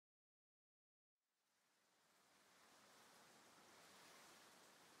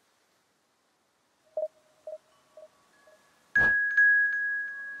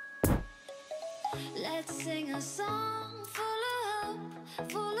Let's sing a song full of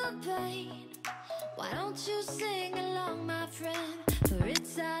hope, full of pain. Why don't you sing along, my friend? For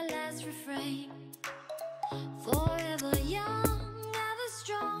it's our last refrain. Forever young, ever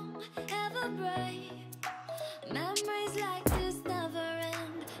strong, ever brave. Memories like this never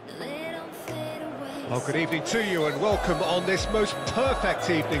end, no, they don't fade away. Well, good evening to you and welcome on this most perfect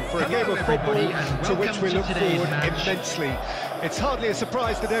evening for a game of football to which we look forward immensely. It's hardly a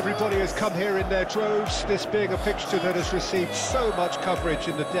surprise that everybody has come here in their droves, this being a fixture that has received so much coverage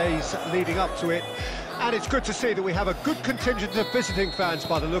in the days leading up to it. And it's good to see that we have a good contingent of visiting fans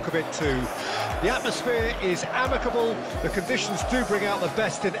by the look of it too. The atmosphere is amicable, the conditions do bring out the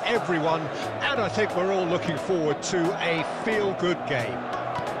best in everyone, and I think we're all looking forward to a feel-good game.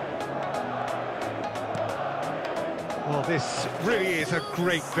 Well, this really is a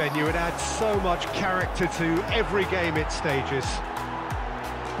great venue. It adds so much character to every game it stages.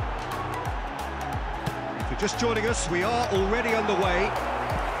 If you're just joining us, we are already underway.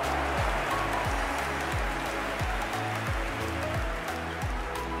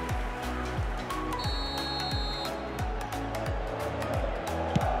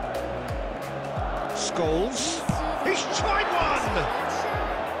 Goals. He's tried one!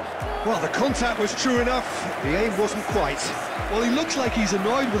 Well, the contact was true enough, the aim wasn't quite. Well, he looks like he's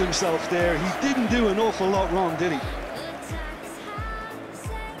annoyed with himself there. He didn't do an awful lot wrong, did he?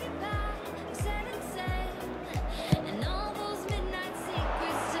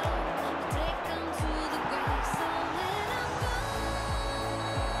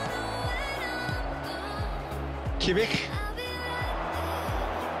 Kimmich.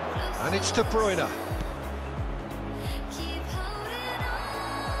 And it's De Bruyne.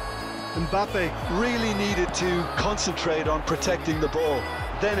 Mbappe really needed to concentrate on protecting the ball.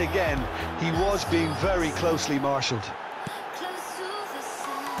 Then again, he was being very closely marshalled.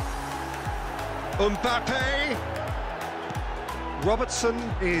 Mbappe! Robertson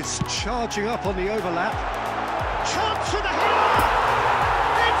is charging up on the overlap. Chance for the header!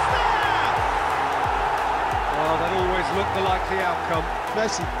 It's there! Well, that always looked the likely outcome.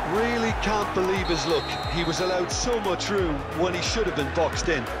 Messi really can't believe his luck. He was allowed so much room when he should have been boxed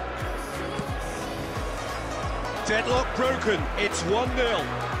in. Deadlock broken, it's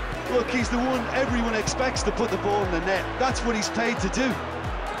 1-0. Look, he's the one everyone expects to put the ball in the net. That's what he's paid to do.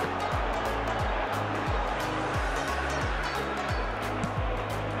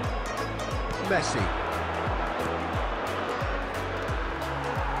 Messi.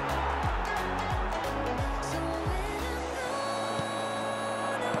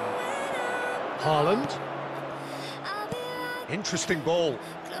 Haaland. Interesting ball.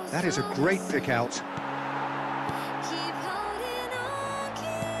 That is a great pick out.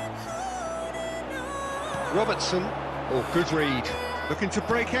 Robertson, oh, good read. Looking to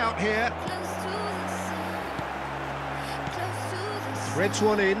break out here. Threads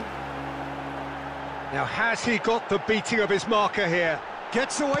one in. Now, has he got the beating of his marker here?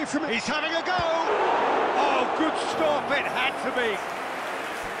 Gets away from it. He's having a go. Oh, good stop. It had to be.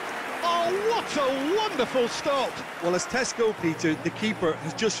 Oh, what a wonderful stop. Well, as tests go, Peter, the keeper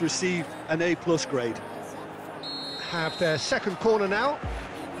has just received an A+ grade. Have their second corner now.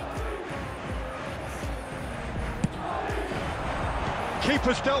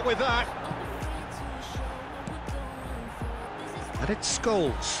 Keeper's dealt with that. And it's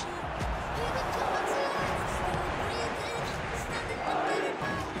Scholes.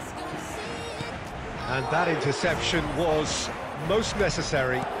 And that interception was most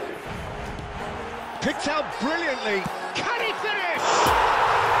necessary. Picked out brilliantly. Can he finish?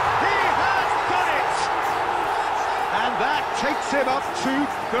 He has done it! And that takes him up to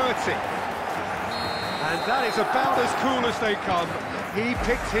 30. And that is about as cool as they come. He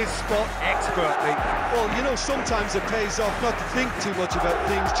picked his spot expertly. Well, you know, sometimes it pays off not to think too much about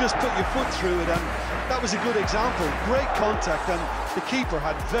things, just put your foot through it, and that was a good example. Great contact, and the keeper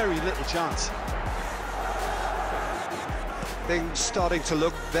had very little chance. Things starting to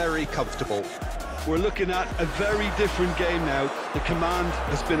look very comfortable. We're looking at a very different game now. The command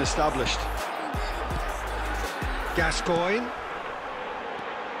has been established. Gascoigne.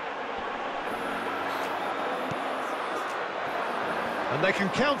 And they can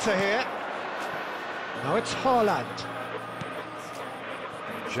counter here. Now it's Haaland.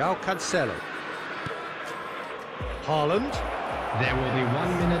 João Cancelo. Haaland. There will be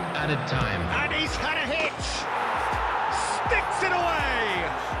 1 minute added time. And he's had a hit. Sticks it away.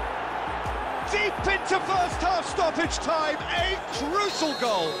 Deep into first half stoppage time. A crucial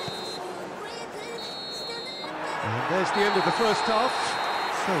goal. And there's the end of the first half.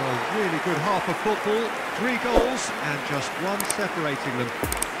 So a really good half of football. 3 goals and just one separating them.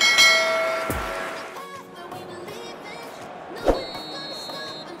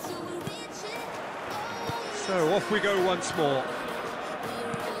 So off we go once more.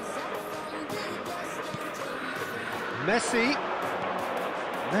 Messi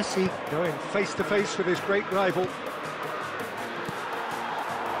going face to face with his great rival.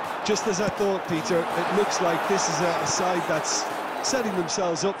 Just as I thought, Peter, it looks like this is a side that's setting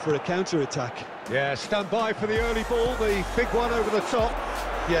themselves up for a counter-attack. Yeah, stand by for the early ball, the big one over the top.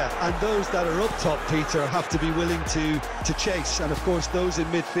 Yeah, and those that are up top, Peter, have to be willing to chase, and of course those in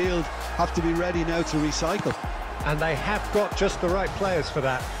midfield have to be ready now to recycle. And they have got just the right players for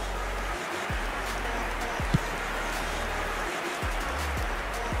that.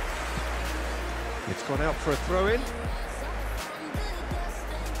 It's gone out for a throw-in.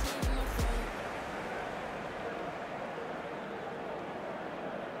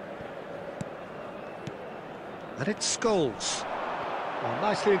 And it's Scholes. Well,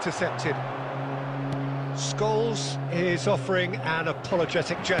 nicely intercepted. Scholes is offering an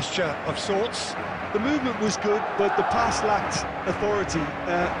apologetic gesture of sorts. The movement was good, but the pass lacked authority,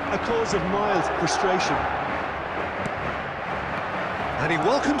 a cause of mild frustration. And he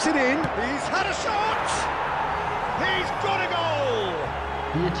welcomes it in. He's had a shot! He's got a goal!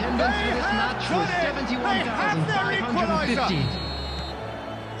 The attendance for this match was 71,550.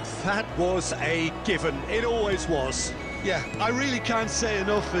 That was a given. It always was. Yeah, I really can't say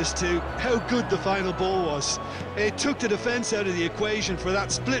enough as to how good the final ball was. It took the defence out of the equation for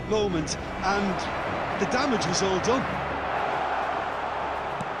that split moment, and the damage was all done.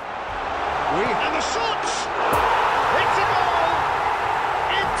 And the shot! It's a goal!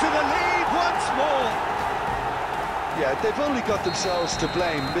 Into the lead once more! Yeah, they've only got themselves to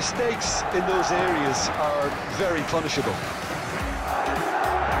blame. Mistakes in those areas are very punishable.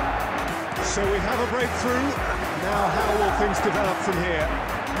 So we have a breakthrough. Now how will things develop from here?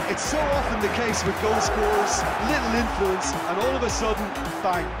 It's so often the case with goal scorers, little influence, and all of a sudden,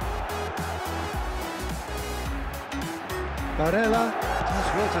 bang. Barella does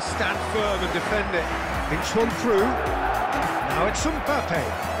well to stand firm and defend it. Thinks one through. Now it's Mbappe.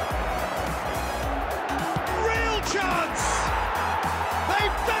 Real chance!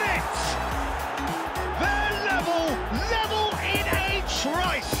 They've done it! They're level in a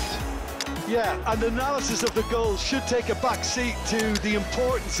trice! Yeah, and analysis of the goal should take a back seat to the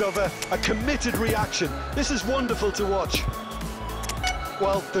importance of a committed reaction. This is wonderful to watch.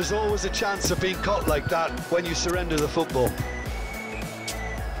 Well, there's always a chance of being caught like that when you surrender the football.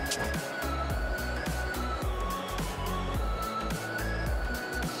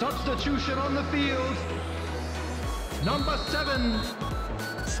 Substitution on the field. Number 7.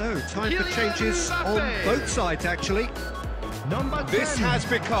 So, time for changes on both sides, actually. Number 10. This has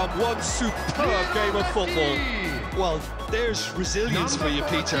become one superb game of football. Well, there's resilience for you,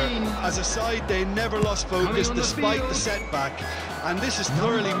 Peter. As a side, they never lost focus despite the setback. And this is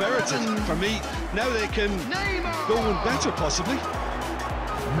thoroughly merited for me. Now they can go one better, possibly.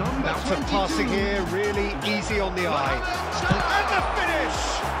 Bouts of passing here, really easy on the eye. And the finish!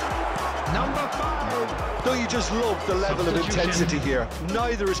 Number 5. Don't you just love the level of intensity here?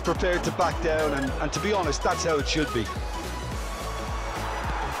 Neither is prepared to back down, and to be honest, that's how it should be.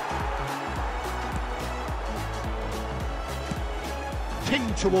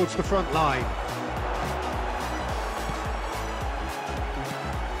 Ping towards the front line.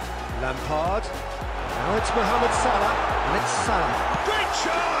 Lampard. Now it's Mohamed Salah, and it's Salah. Great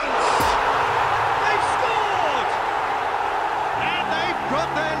chance! They've scored! And they've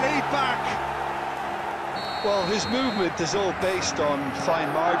got their lead back. Well, his movement is all based on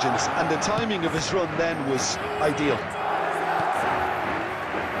fine margins, and the timing of his run then was ideal.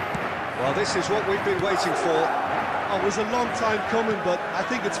 Well, this is what we've been waiting for. Oh, it was a long time coming, but I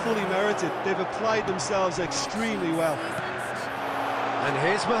think it's fully merited. They've applied themselves extremely well. And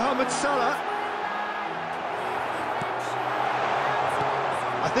here's Mohamed Salah.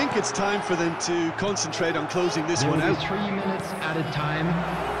 I think it's time for them to concentrate on closing this one out. 3 minutes added time.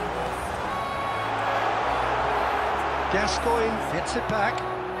 Gascoigne gets it back.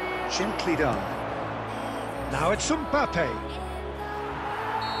 Gently done. Now it's Mbappe.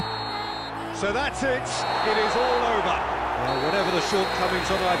 So that's it. It is all over. Well, whatever the shortcomings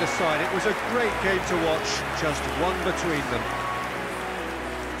on either side, it was a great game to watch. Just one between them.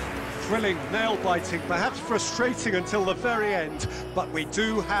 Thrilling, nail-biting, perhaps frustrating until the very end, but we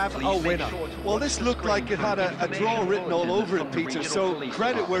do have a winner. Well, this looked like it had a draw written all over it, Peter, so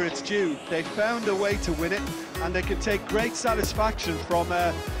credit where it's due. They found a way to win it, and they can take great satisfaction from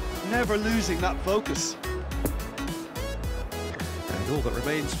never losing that focus. And all that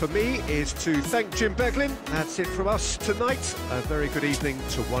remains for me is to thank Jim Beglin. That's it from us tonight. A very good evening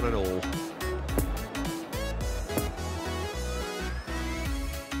to one and all.